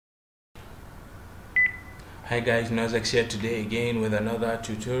Hi guys, OMGNoizx here today again with another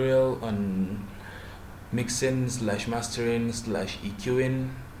tutorial on mixing / mastering / EQing.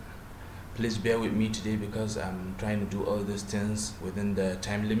 Please bear with me today because I'm trying to do all these things within the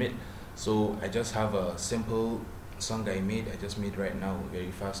time limit. So I just have a simple song I just made right now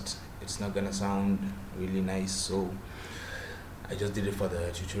very fast. It's not gonna sound really nice, so I just did it for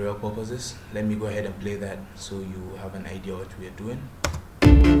the tutorial purposes. Let me go ahead and play that so you have an idea what we are doing.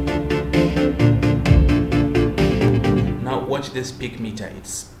 Now watch this peak meter.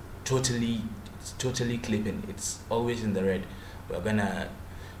 It's totally clipping. It's always in the red. We're gonna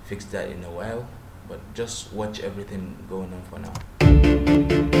fix that in a while, but just watch everything going on for now.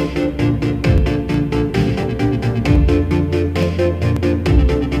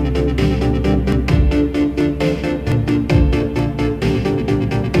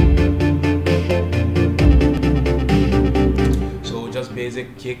 So just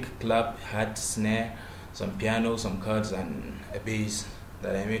basic kick, clap, hat, snare, some piano, some chords, and a bass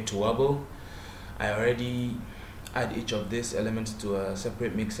that I made to wobble. I already add each of these elements to a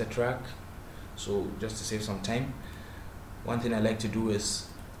separate mixer track, so just to save some time, one thing I like to do is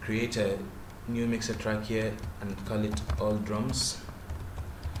create a new mixer track here and call it all drums.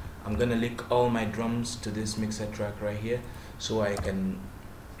 I'm gonna link all my drums to this mixer track right here so I can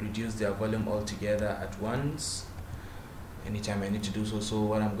reduce their volume all together at once anytime I need to do so. So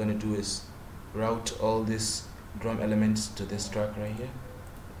what I'm gonna do is route all these drum elements to this track right here.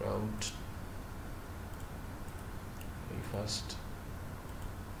 Route very fast,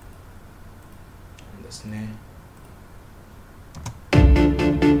 and the snare.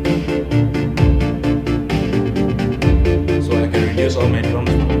 So I can reduce all my drums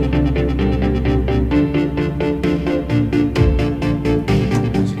from here.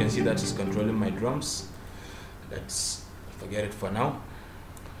 As you can see, that is controlling my drums. Let's forget it for now.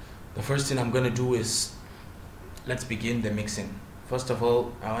 The first thing I'm going to do is, let's begin the mixing. First of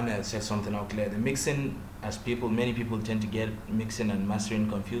all, I want to set something out clear. The mixing, as many people tend to get mixing and mastering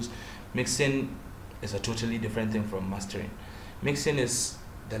confused. Mixing is a totally different thing from mastering. Mixing is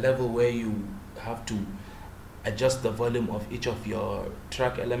the level where you have to adjust the volume of each of your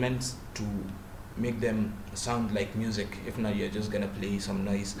track elements to make them sound like music. If not, you're just going to play some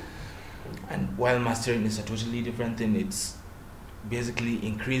noise. And while mastering is a totally different thing. It's basically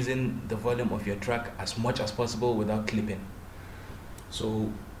increasing the volume of your track as much as possible without clipping.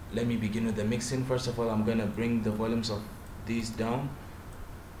 So let me begin with the mixing. First of all, I'm gonna bring the volumes of these down,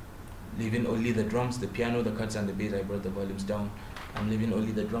 leaving only the drums, the piano, the chords, and the bass. I brought the volumes down. I'm leaving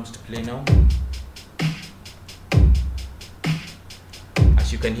only the drums to play now.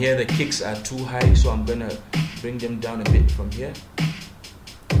 As you can hear, the kicks are too high, so I'm gonna bring them down a bit from here,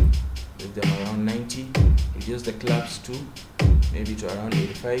 leave them around 90. Reduce the claps too, maybe to around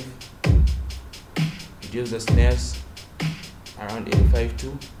 85. Reduce the snares around 85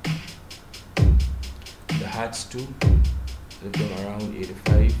 too. The hats too, leave them around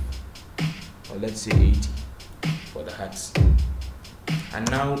 85, or let's say 80 for the hats. And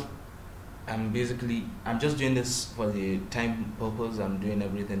now I'm just doing this for the time purpose. I'm doing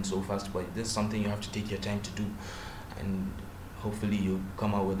everything so fast, but this is something you have to take your time to do, and hopefully you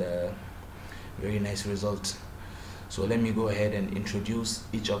come out with a very nice result. So let me go ahead and introduce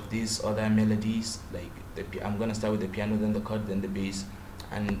each of these other melodies. Like I'm gonna start with the piano, then the chord, then the bass.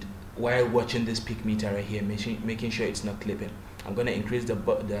 And while watching this peak meter right here, making sure it's not clipping, I'm gonna increase the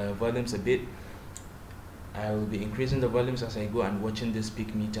volumes a bit. I will be increasing the volumes as I go and watching this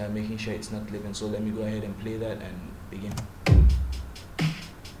peak meter, making sure it's not clipping. So let me go ahead and play that and begin.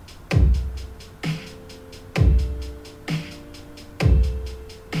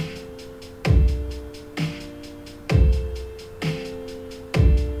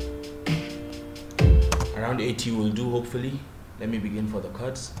 Around 80 will do, hopefully. Let me begin for the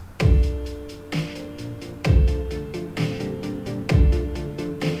chords.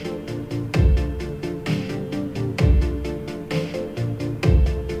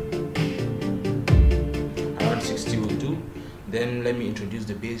 Around 60 will do. Then let me introduce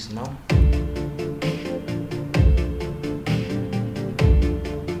the bass now.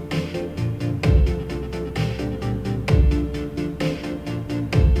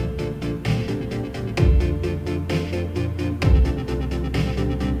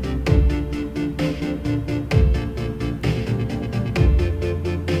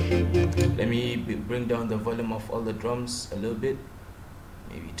 Bring down the volume of all the drums a little bit,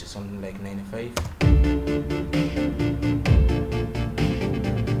 maybe to something like 95.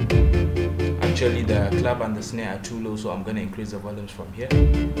 Actually, the clap and the snare are too low, so I'm going to increase the volumes from here.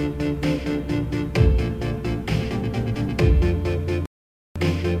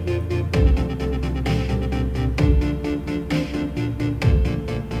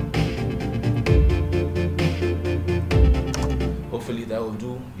 hopefully that will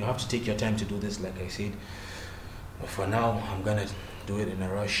do. You have to take your time to do this, like I said, but for now I'm gonna do it in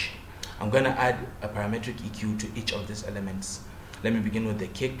a rush. I'm gonna add a parametric EQ to each of these elements. Let me begin with the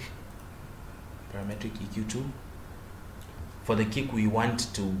kick. Parametric EQ2. For the kick, we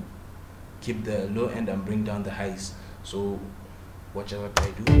want to keep the low end and bring down the highs. So watch what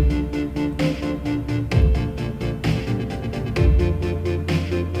I do.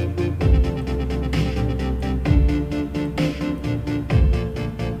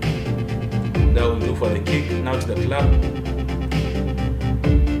 That will do for the kick. Now to the clap.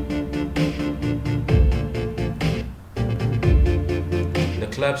 The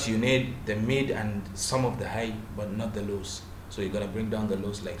claps, you need the mid and some of the high, but not the lows. So you're gonna bring down the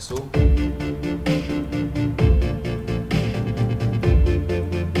lows like so. Bring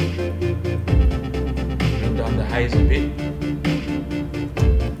down the highs a bit.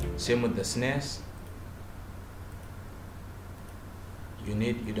 Same with the snares.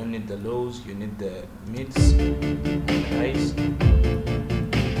 You don't need the lows, you need the mids and the highs.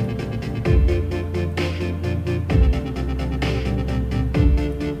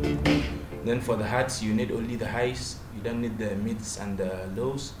 Then for the hats, you need only the highs, you don't need the mids and the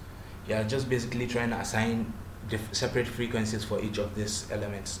lows. You're just basically trying to assign separate frequencies for each of these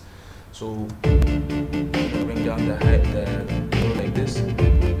elements. So bring down the high, the low like this,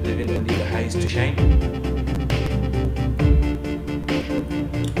 leaving only the highs to shine.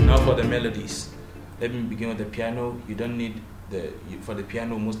 Now for the melodies, let me begin with the piano. You don't need for the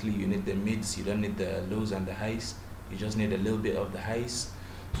piano mostly you need the mids, you don't need the lows and the highs. You just need a little bit of the highs.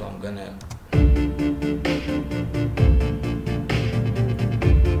 So I'm gonna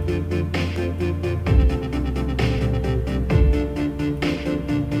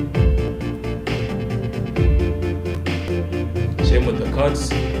same with the chords.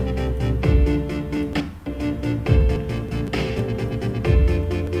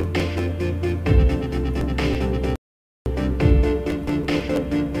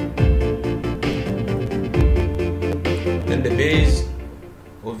 Then the bass,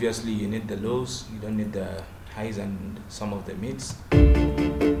 obviously you need the lows, you don't need the highs and some of the mids.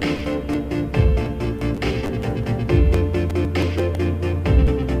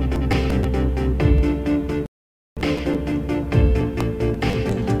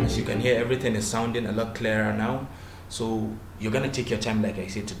 As you can hear, everything is sounding a lot clearer now. So you're gonna take your time, like I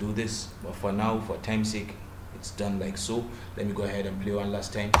said, to do this, but for now, for time's sake, it's done like so. Let me go ahead and play one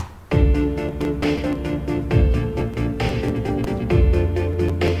last time.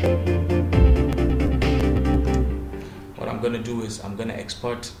 I'm gonna do is I'm gonna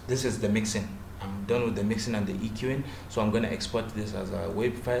export. This is the mixing. I'm done with the mixing and the EQing, so I'm gonna export this as a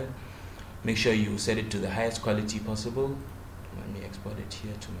wave file. Make sure you set it to the highest quality possible. Let me export it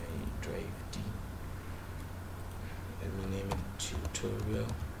here to my drive D. Let me name it tutorial.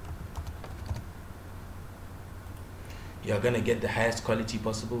 You're gonna get the highest quality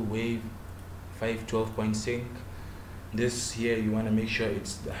possible, wave 512 point sync. This here you want to make sure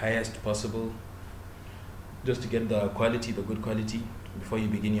it's the highest possible, just to get the quality, the good quality, before you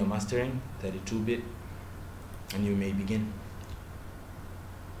begin your mastering. 32-bit, and you may begin.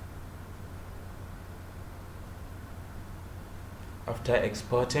 After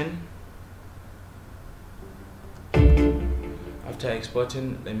exporting,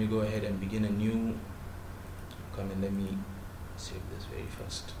 let me go ahead and begin a new. Come and let me save this very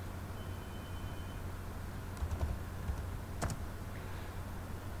fast.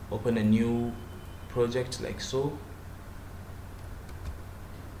 Open a new project like so,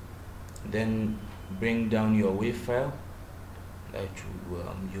 then bring down your wave file that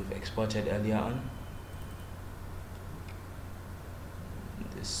you've exported earlier on.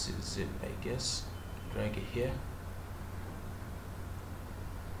 This is it, I guess. Drag it here.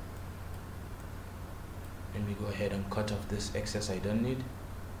 Let me go ahead and cut off this excess I don't need,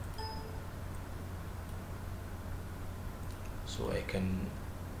 so I can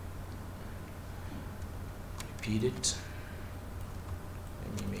repeat it.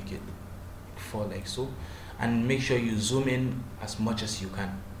 Let me make it fall like so, and make sure you zoom in as much as you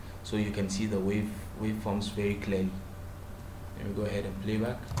can so you can see the waveforms very clearly. Let me go ahead and play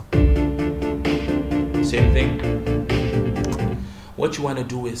back. Same thing. What you want to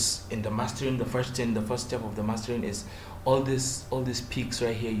do is in the mastering, the first step of the mastering is all these peaks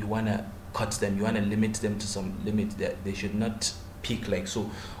right here. You want to cut them. You want to limit them to some limit that they should not peak like so.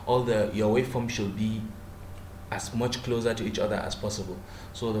 Your waveform should be as much closer to each other as possible.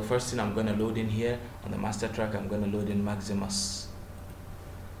 So the first thing I'm going to load in here on the master track, I'm going to load in Maximus.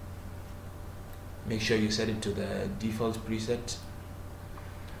 Make sure you set it to the default preset.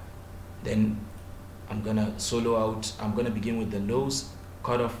 Then I'm gonna solo out. I'm gonna begin with the lows,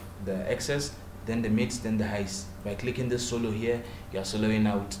 cut off the excess, then the mids, then the highs. By clicking this solo here, you're soloing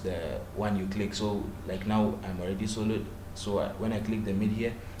out the one you click. So like now I'm already soloed, so when I click the mid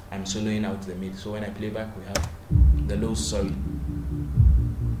here, I'm soloing out the mid. So when I play back, we have the lows. Sorry,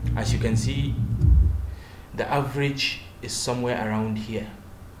 as you can see, the average is somewhere around here,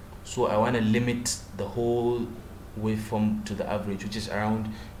 so I want to limit the whole waveform to the average, which is around,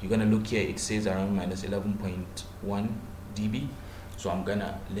 you're gonna look here, it says around minus 11.1 dB, so I'm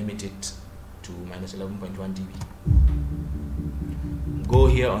gonna limit it to minus 11.1 dB. Go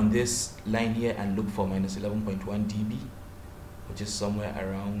here on this line here and look for minus 11.1 dB, which is somewhere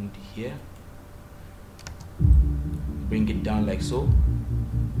around here. Bring it down like so,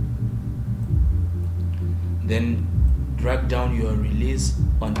 then drag down your release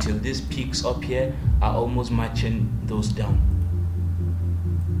until these peaks up here are almost matching those down.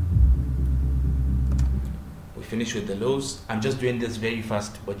 We finish with the lows. I'm just doing this very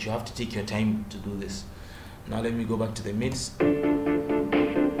fast, but you have to take your time to do this. Now let me go back to the mids.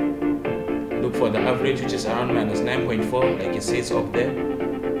 Look for the average, which is around minus 9.4, like it says up there.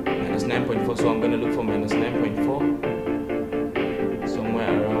 Minus 9.4, so I'm going to look for minus 9.4,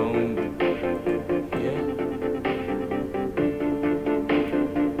 somewhere around here.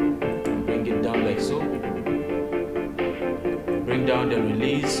 Bring it down like so. Bring down the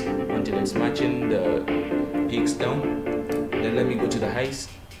release until it's matching the peaks down. Then let me go to the highs.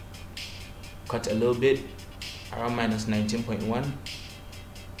 Cut a little bit, around minus 19.1,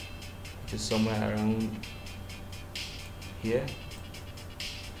 which is somewhere around here.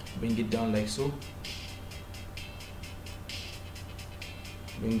 Bring it down like so.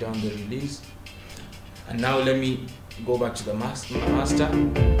 Bring down the release. And now let me go back to the master.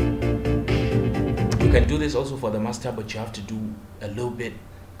 You can do this also for the master, but you have to do a little bit,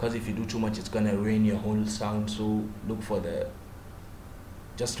 because if you do too much, it's gonna ruin your whole sound. So look for the,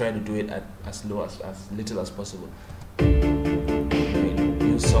 just try to do it at as low as little as possible.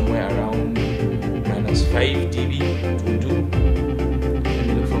 Use somewhere around minus 5 dB to do. Let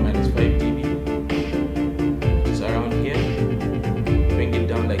me look for minus 5 dB, which is around here. Bring it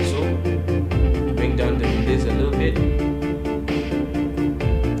down like so. Bring down the release a little bit.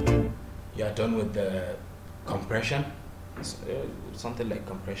 You are done with the compression. Something like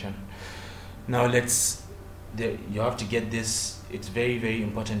compression. Now you have to get this. It's very, very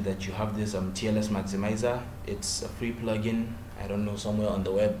important that you have this TLS maximizer. It's a free plugin. I don't know, somewhere on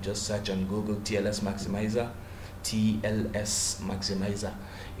the web, just search on Google TLS maximizer. TLS maximizer.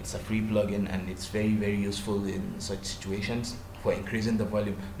 It's a free plugin and it's very, very useful in such situations for increasing the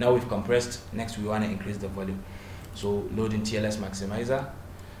volume. Now we've compressed, next we want to increase the volume. So load in TLS maximizer,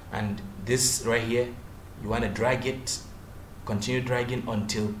 and this right here, you want to drag it, continue dragging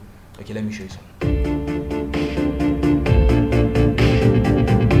until, okay, let me show you something.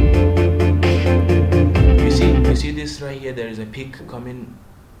 You see this right here, there is a peak coming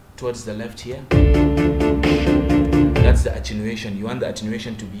towards the left here. That's the attenuation. You want the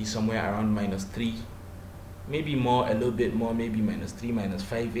attenuation to be somewhere around minus 3, maybe more, a little bit more, maybe minus 3, minus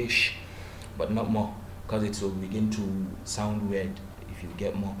 5-ish, but not more, because it will begin to sound weird if you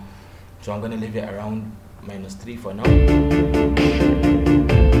get more. So I'm going to leave it around minus 3 for now.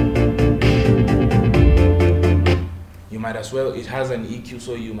 You might as well, it has an EQ,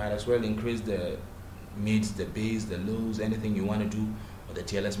 so you might as well increase the mids, the bass, the lows, anything you want to do with the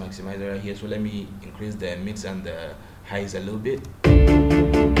TLS maximizer right here. So let me increase the mids and the highs a little bit.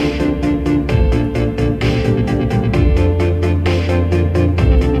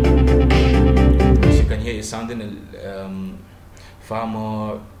 As you can hear, it's sounding far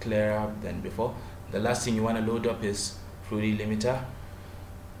more clearer than before. The last thing you want to load up is Fruity Limiter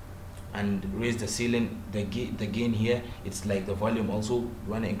and raise the ceiling, the gain here. It's like the volume also. You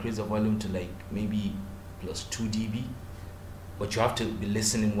want to increase the volume to like maybe plus 2 dB, but you have to be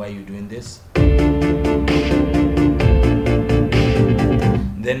listening while you're doing this.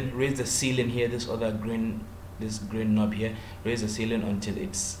 Then raise the ceiling here, this green knob here, raise the ceiling until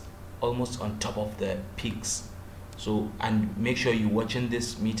it's almost on top of the peaks. So, and make sure you're watching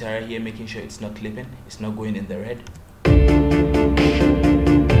this meter right here, making sure it's not clipping, it's not going in the red.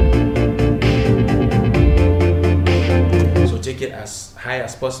 So take it as high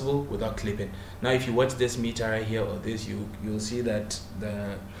as possible without clipping. Now if you watch this meter right here or this, you'll see that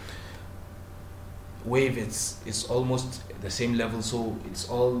the wave is almost the same level, so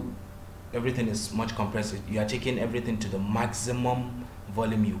everything is much compressed. You are taking everything to the maximum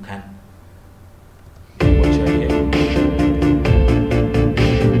volume you can. Watch right here.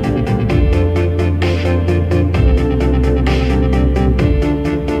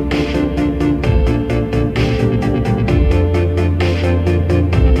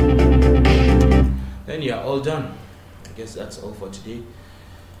 guess that's all for today.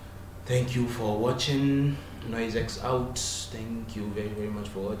 Thank you for watching. OMGNoizx out. Thank you very, very much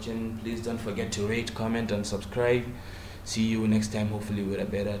for watching. Please don't forget to rate, comment, and subscribe. See you next time, hopefully with a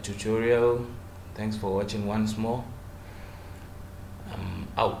better tutorial. Thanks for watching once more. I'm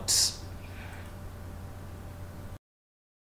out.